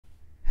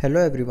Hello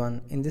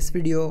everyone, in this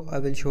video I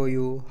will show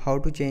you how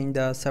to change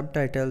the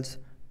subtitles,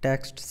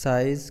 text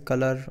size,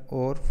 color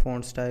or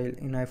font style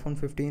in iPhone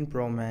 15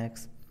 Pro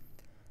Max.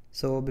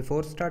 So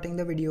before starting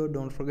the video,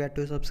 don't forget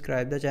to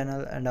subscribe the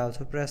channel and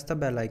also press the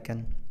bell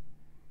icon.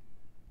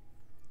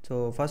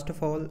 So first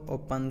of all,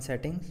 open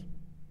settings.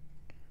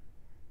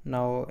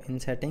 Now in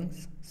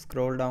settings,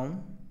 scroll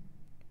down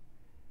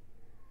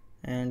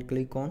and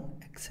click on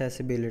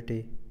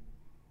accessibility.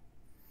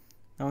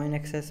 Now in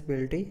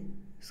accessibility,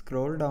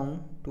 scroll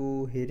down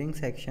to hearing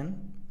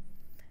section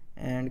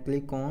and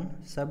click on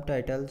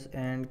subtitles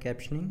and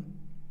captioning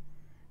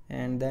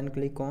and then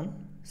click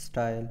on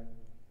style.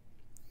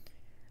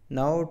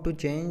 Now to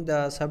change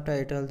the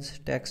subtitles,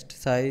 text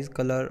size,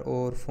 color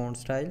or font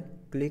style,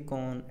 click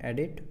on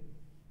edit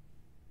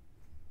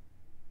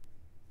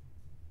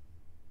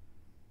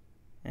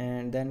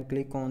and then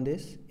click on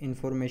this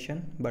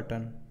information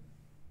button.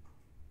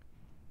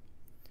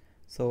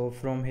 So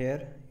from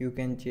here you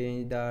can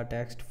change the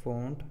text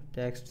font,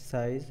 text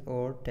size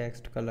or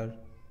text color.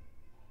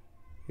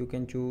 You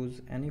can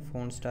choose any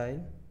font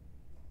style.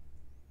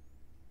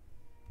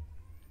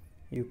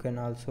 You can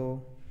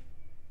also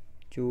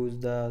choose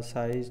the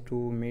size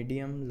to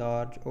medium,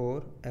 large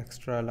or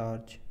extra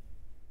large.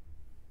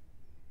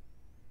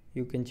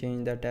 You can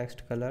change the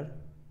text color.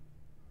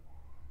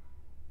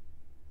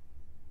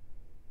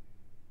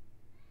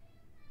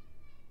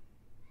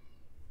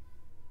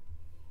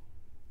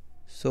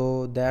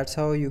 So that's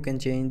how you can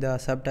change the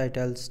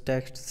subtitles,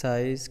 text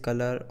size,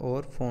 color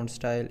or font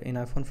style in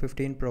iPhone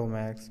 15 Pro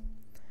Max.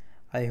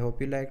 I hope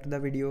you liked the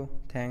video.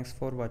 Thanks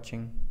for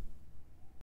watching.